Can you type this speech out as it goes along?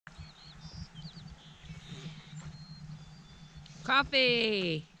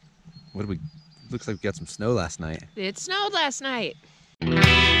Coffee. What do we? Looks like we got some snow last night. It snowed last night.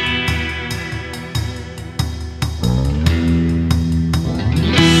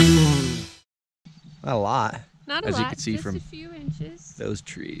 Not a lot. Not a as lot. You can see just from a few inches. those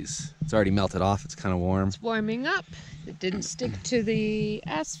trees. It's already melted off. It's kind of warm. It's warming up. It didn't stick to the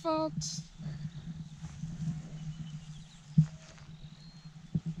asphalt.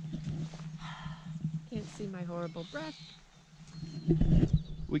 Can't see my horrible breath.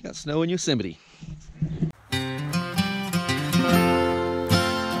 We got snow in Yosemite.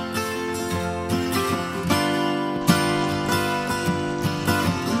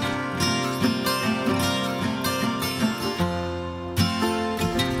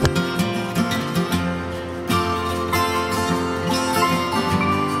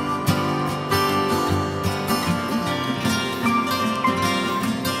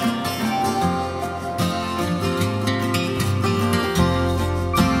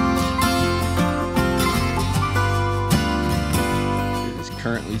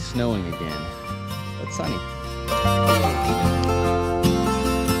 Currently snowing again, but sunny.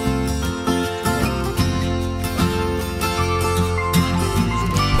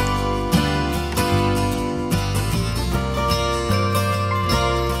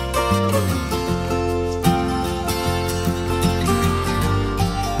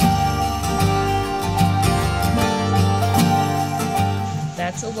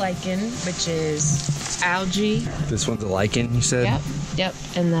 That's a lichen, which is algae. This one's a lichen, you said? Yep, yep.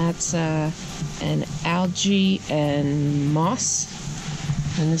 And that's an algae and moss.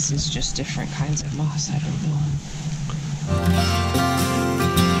 And this is just different kinds of moss. I don't know.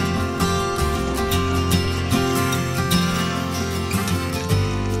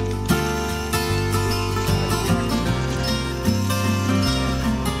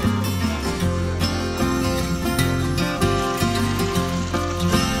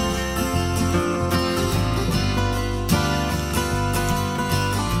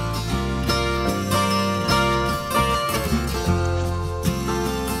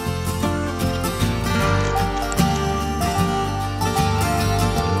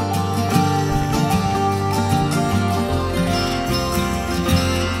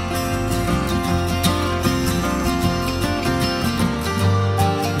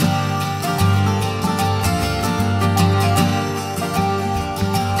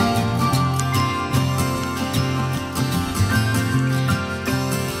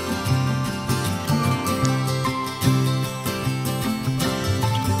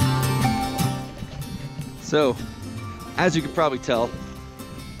 So, as you can probably tell,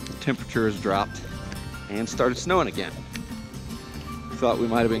 the temperature has dropped and started snowing again. Thought we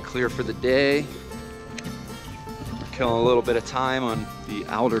might have been clear for the day. We're killing a little bit of time on the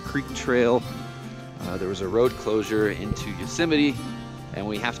Alder Creek Trail. There was a road closure into Yosemite, and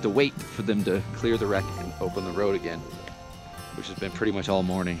we have to wait for them to clear the wreck and open the road again, which has been pretty much all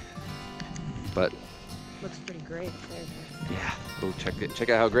morning. But Looks pretty great up there. yeah, go check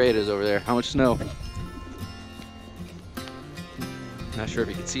out how great it is over there. How much snow? Not sure if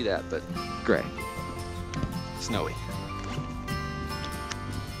you can see that, but gray, snowy.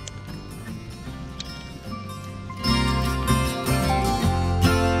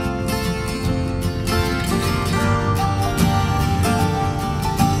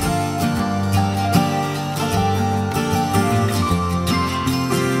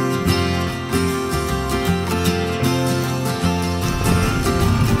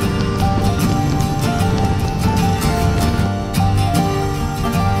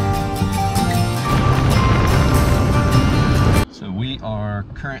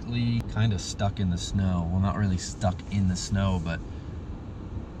 Currently kind of stuck in the snow. Well, not really stuck in the snow, but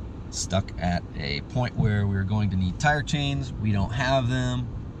stuck at a point where we were going to need tire chains. We don't have them.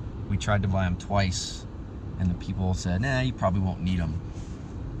 We tried to buy them twice, and the people said, nah, you probably won't need them.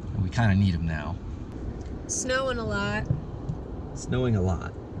 And we kind of need them now. Snowing a lot. Snowing a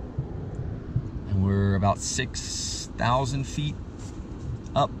lot. And we're about 6,000 feet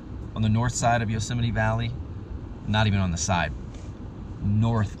up on the north side of Yosemite Valley. Not even on the side.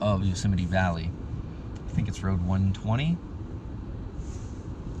 North of Yosemite Valley. I think it's road 120.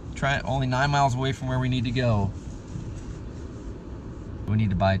 Only 9 miles away from where we need to go. We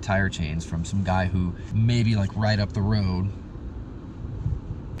need to buy tire chains from some guy who may be like right up the road,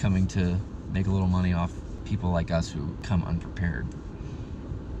 coming to make a little money off people like us who come unprepared.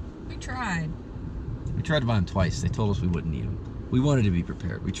 We tried. We tried to buy them twice. They told us we wouldn't need them. We wanted to be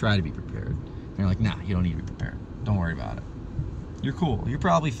prepared. We tried to be prepared. They're like, nah, you don't need to be prepared. Don't worry about it. You're cool. You're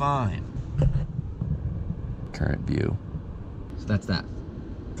probably fine. Current view. So that's that.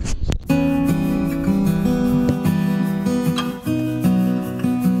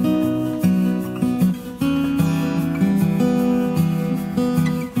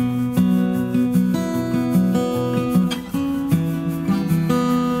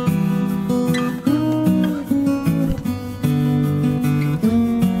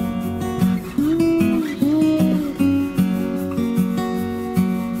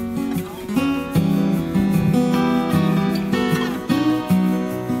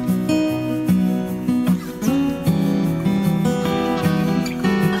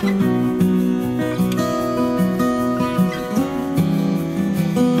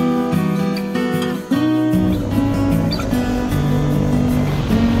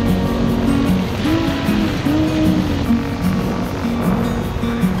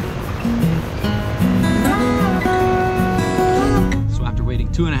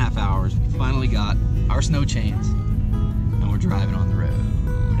 chains, and we're driving on the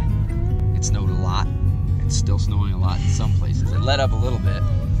road. It snowed a lot. It's still snowing a lot in some places. It let up a little bit,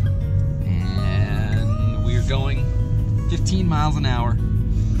 and we're going 15 miles an hour.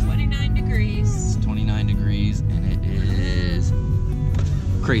 29 degrees. It's 29 degrees, and it is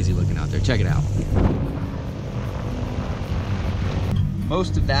crazy looking out there. Check it out.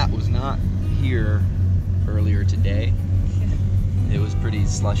 Most of that was not here earlier today. It was pretty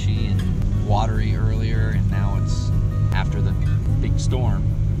slushy and watery earlier, and now it's after the big storm.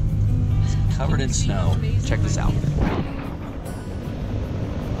 It's covered in snow. Check this out.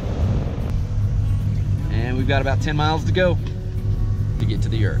 And we've got about 10 miles to go to get to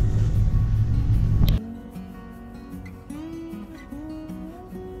the yurt.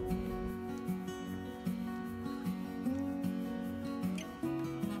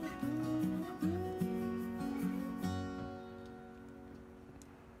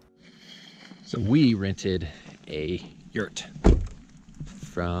 So we rented a yurt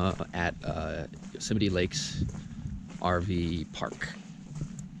at Yosemite Lakes RV Park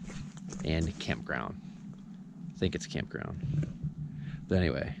and campground. I think it's a campground. But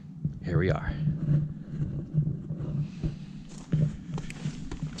anyway, here we are.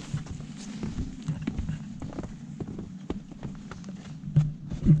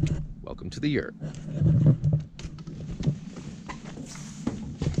 Welcome to the yurt.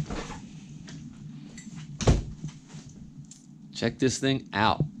 Check this thing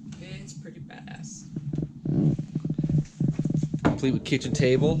out. It's pretty badass. Complete with kitchen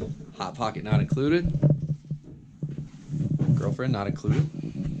table, hot pocket not included, girlfriend not included.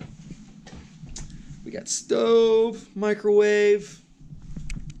 We got stove, microwave,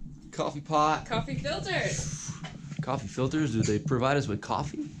 coffee pot. Coffee filters. Coffee filters, do they provide us with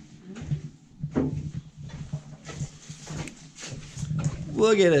coffee?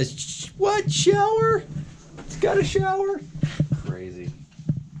 Look at us, what, shower? It's got a shower? Crazy.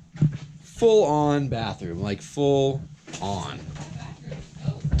 Full on bathroom, like full on.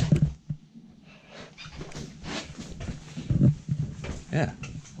 Yeah,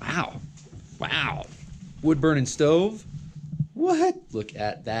 wow, wow. Wood burning stove, what? Look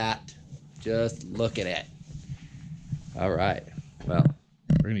at that, just look at it. All right, well,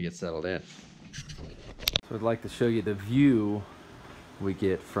 we're gonna get settled in. So I'd like to show you the view we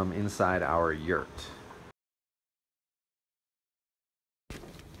get from inside our yurt.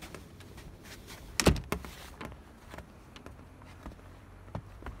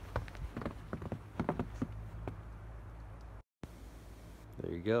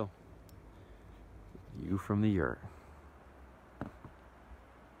 There you go. View from the yurt.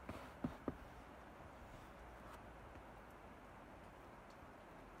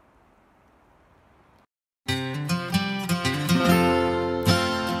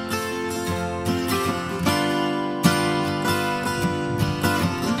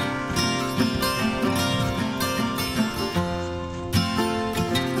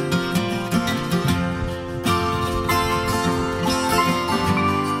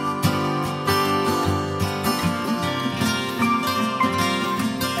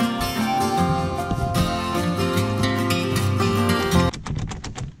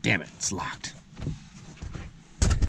 Damn it, it's locked.